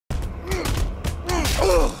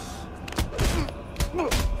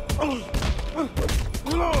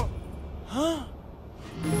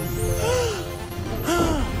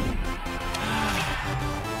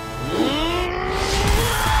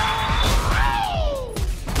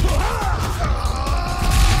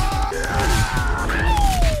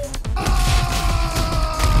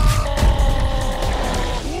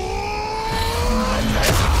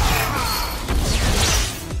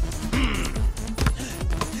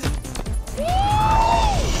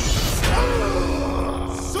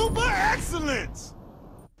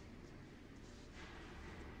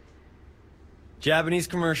Japanese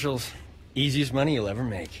commercials. Easiest money you'll ever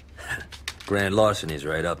make. Grand larceny's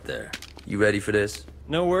right up there. You ready for this?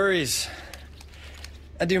 No worries.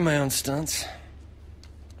 I do my own stunts.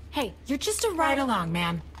 Hey, you're just a ride-along,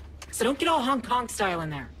 man. So don't get all Hong Kong style in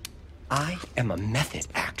there. I am a method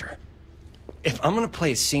actor. If I'm gonna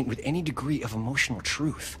play a saint with any degree of emotional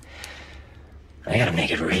truth, I gotta make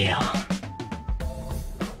it real.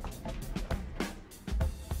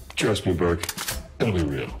 Trust me, Burke. It'll be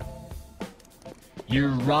real. You're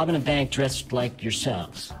robbing a bank dressed like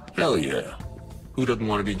yourselves. Hell yeah. Who doesn't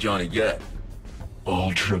want to be Johnny Depp?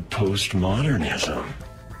 Ultra postmodernism.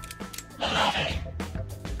 I love it.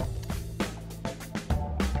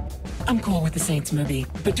 I'm cool with the Saints movie,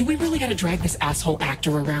 but do we really gotta drag this asshole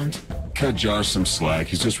actor around? Cut Josh some slack.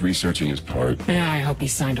 He's just researching his part. Yeah, I hope he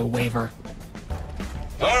signed a waiver.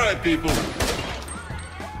 All right, people.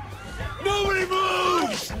 Nobody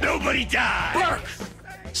moves! Nobody dies! Burke!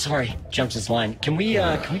 Sorry, jumped his line. Can we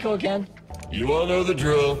go again? You all know the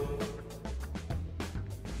drill.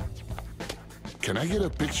 Can I get a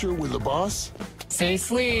picture with the boss? Say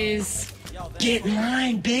sleaze. Get in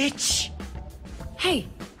line, bitch! Hey,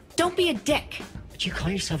 don't be a dick. But you call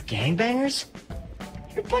yourself gangbangers?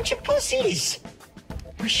 You're a bunch of pussies.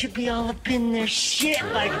 We should be all up in their shit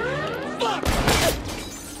like... Fuck!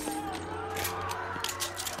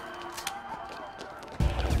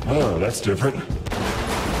 Oh, that's different.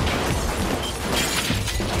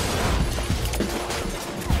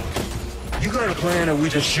 You got a plan, or we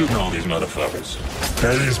just shooting all these motherfuckers?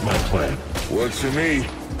 That is my plan. Works for me.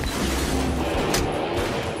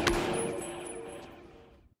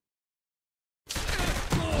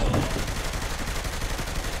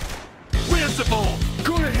 Where's the ball?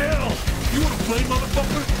 Go to hell! You wanna play,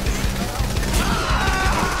 motherfucker?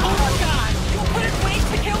 Oh my god! You couldn't wait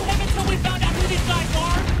to kill him until we found out who these guys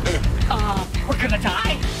are? We're gonna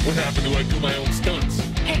die? What happened to I do my own stunts?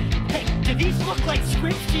 Hey, do these look like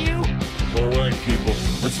scripts to you? All right, people.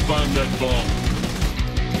 Let's find that ball.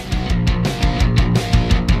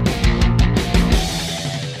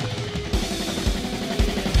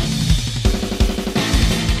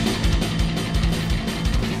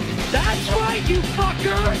 That's right, you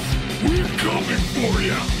fuckers! We're coming for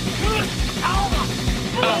you!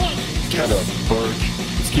 Get up, Burke.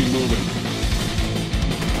 Let's keep moving.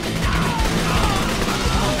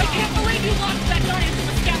 I can't believe you launched that Guardians of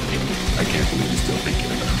the Skeptic! I can't believe you're still thinking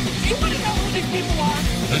about it. Do you want to know who these people are?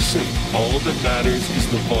 Listen, all that matters is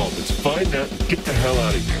the ball. Let's find that and get the hell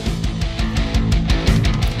out of here.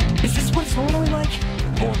 Is this what it's normally like?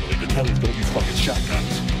 Normally, the telly's don't use fucking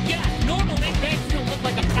shotguns. Yeah, normally banks don't look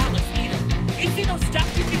like a palace either. You see those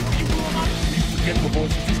statues before you blew them up? You forget the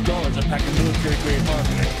boys with these dollars are packing military-grade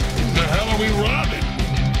marketing. The hell are we robbing?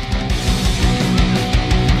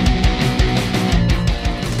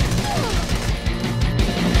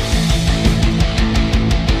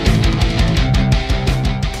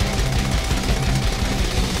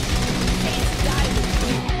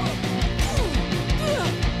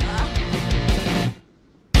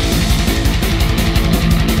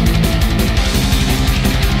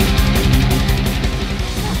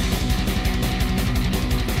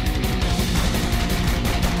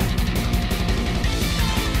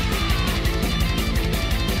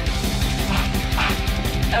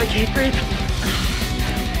 I can't breathe.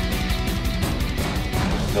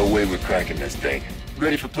 No way we're cracking this thing.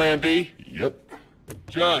 Ready for plan B? Yep.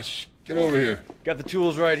 Josh, get over here. Got the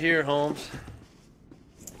tools right here, Holmes.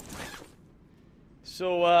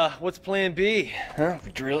 So, what's plan B? Huh?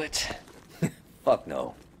 We drill it? Fuck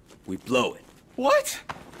no. We blow it. What?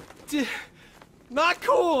 Not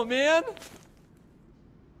cool, man!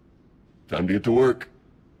 Time to get to work.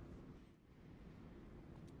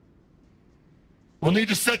 We'll need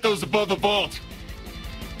to set those above the vault.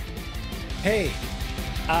 Hey,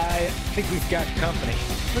 I think we've got company.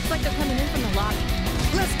 Looks like they're coming in from the lobby.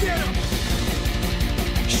 Let's get him!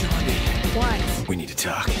 Shawnee, What? we need to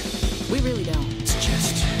talk. We really don't. It's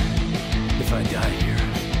just, if I die here,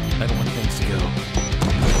 I don't want things to go.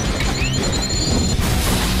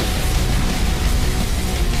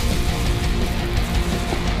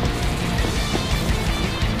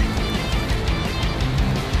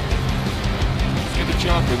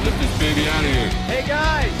 Chopper, lift this baby out of here. Hey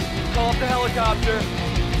guys, call up the helicopter.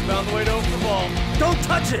 Found the way to open the vault. Don't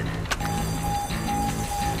touch it!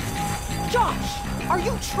 Josh, are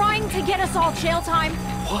you trying to get us all jail time?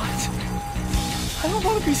 What? I don't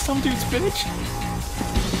want to be some dude's bitch.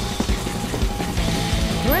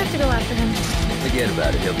 Do I have to go after him? Forget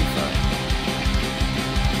about it, he'll be fine.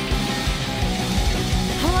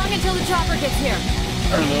 How long until the chopper gets here?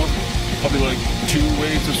 I don't know. Probably like 2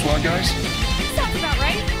 waves of SWAT guys. Sounds about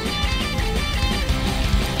right.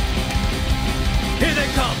 Here they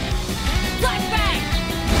come! Flashbang!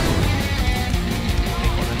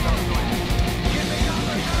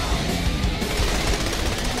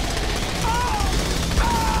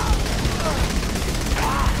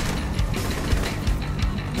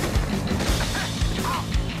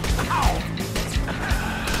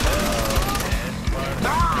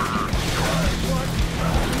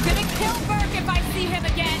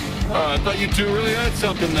 I thought you two really had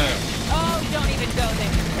something there. Oh, don't even go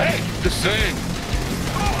there. Hey, just saying.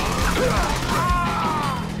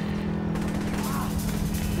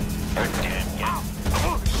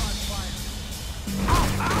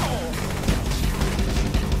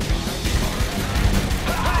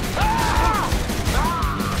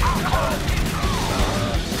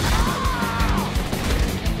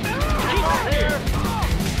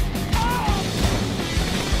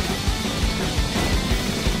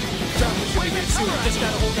 Just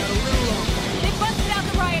gotta hold out a little longer. They busted out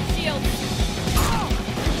the riot shield.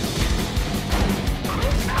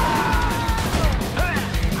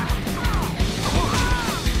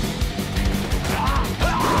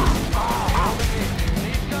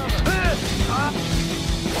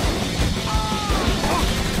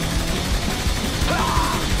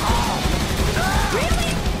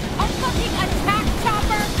 Really? A fucking attack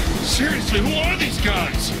chopper? Seriously, who are these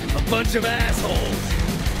guys? A bunch of assholes.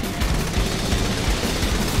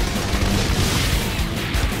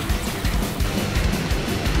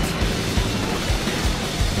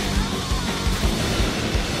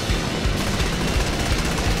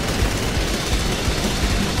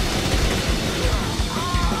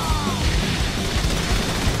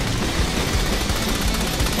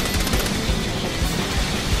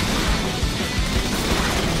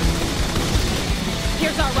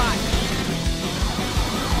 Here's our ride.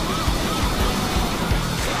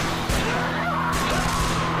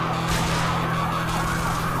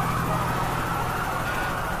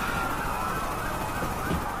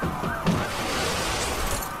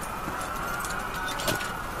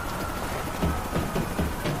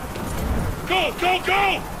 Go, go,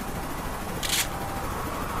 go!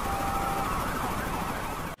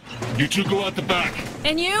 You two go out the back.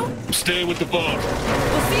 And you? Stay with the boat.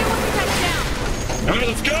 We'll see you when we touch down. All right,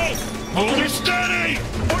 let's go! Hold her steady!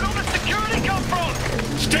 Where'd all the security come from?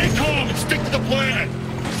 Stay calm and stick to the plan!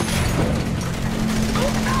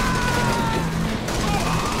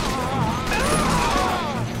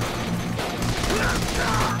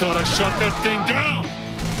 Thought I shut that thing down!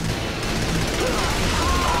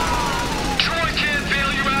 Troy can't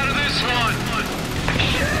bail you out of this one!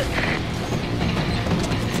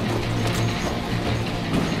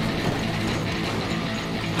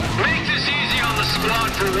 Make this easy on the squad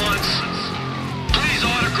for once. Please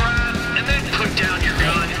autograph and then put down your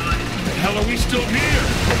gun. The hell are we still here?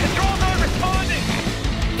 The controls aren't responding.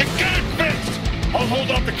 Then get it fixed! I'll hold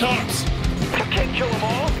off the cops! You can't kill them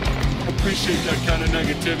all. Appreciate that kind of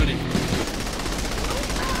negativity.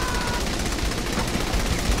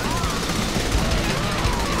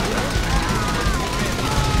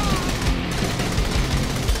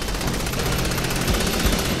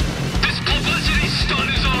 This publicity stunt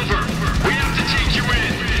is over. We have to take you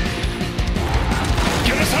in.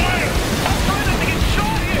 Get us higher! I'm trying not to get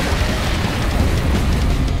shot here.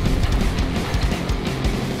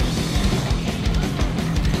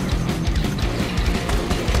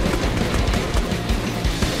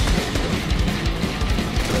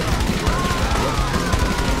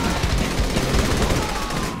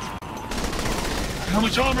 How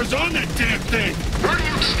much armor's on that damn thing? Where do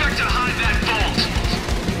you expect to hide that vault?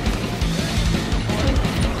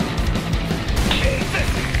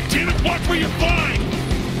 Damn it, watch where you fly!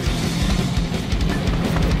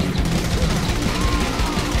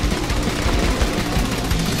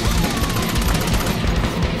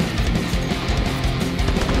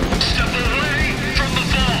 Step away from the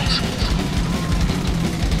vault.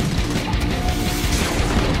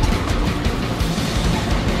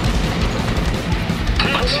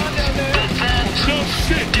 Put the vault No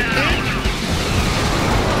shit! down.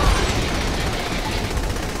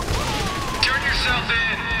 Turn yourself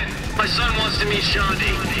in. My son wants to meet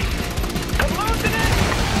Shandi. I'm losing it.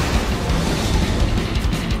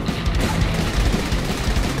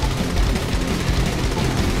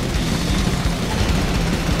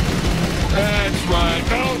 That's right.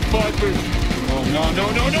 No, fucker. Oh, no, no,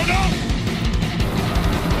 no, no, no!